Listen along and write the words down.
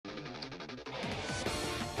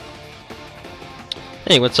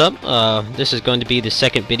Hey, what's up? This is going to be the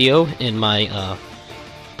second video in my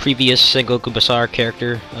previous Sengoku BASARA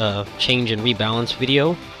character change and rebalance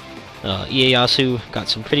video. Ieyasu got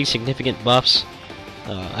some pretty significant buffs.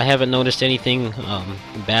 I haven't noticed anything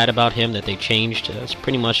bad about him that they changed. It's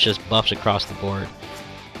pretty much just buffs across the board.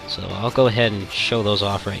 So I'll go ahead and show those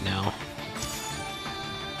off right now.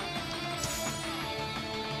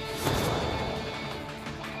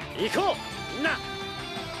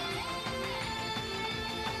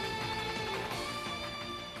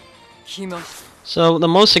 So the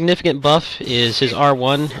most significant buff is his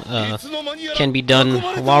R1 can be done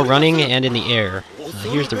while running and in the air.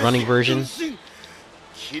 Here's the running version.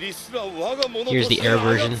 Here's the air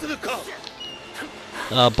version.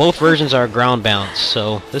 Both versions are ground bounce,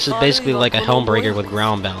 so this is basically like a helm breaker with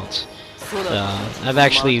ground bounce. I've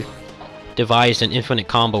actually devised an infinite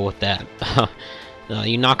combo with that.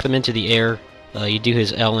 You knock them into the air, you do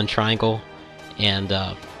his L and triangle, and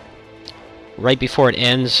right before it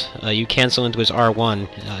ends, you cancel into his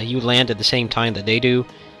R1. You land at the same time that they do.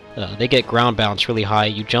 They get ground bounce really high.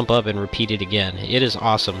 You jump up and repeat it again. It is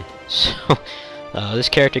awesome. So, this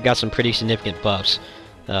character got some pretty significant buffs.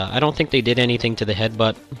 I don't think they did anything to the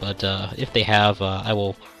headbutt, but if they have, I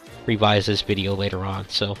will revise this video later on.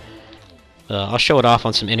 So, I'll show it off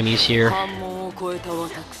on some enemies here.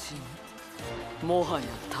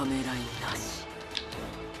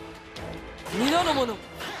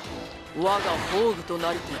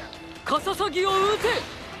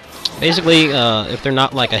 Basically, if they're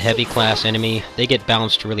not like a heavy class enemy, they get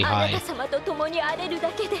bounced really high.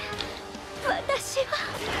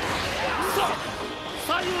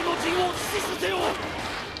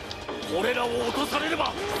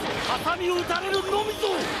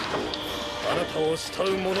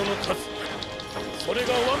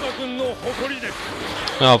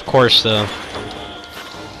 Well, of course, the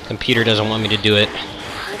computer doesn't want me to do it.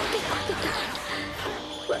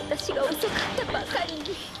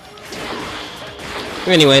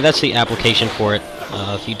 Anyway, that's the application for it.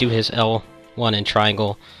 If you do his L1 and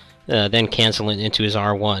triangle, then cancel it into his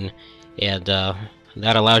R1, and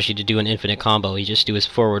that allows you to do an infinite combo. You just do his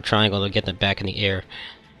forward triangle to get them back in the air.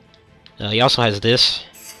 He also has this.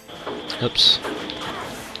 Oops.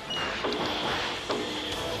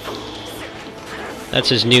 That's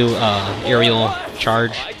his new aerial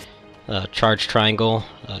charge triangle.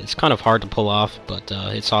 It's kind of hard to pull off, but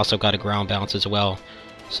it's also got a ground bounce as well.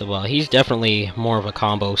 So he's definitely more of a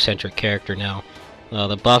combo-centric character now.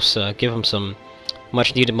 The buffs give him some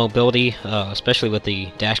much-needed mobility, especially with the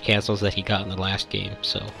dash cancels that he got in the last game.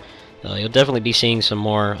 So you'll definitely be seeing some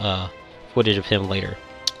more footage of him later.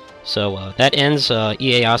 So that ends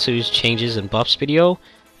Ieyasu's changes and buffs video.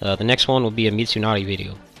 The next one will be a Mitsunari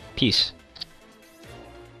video. Peace.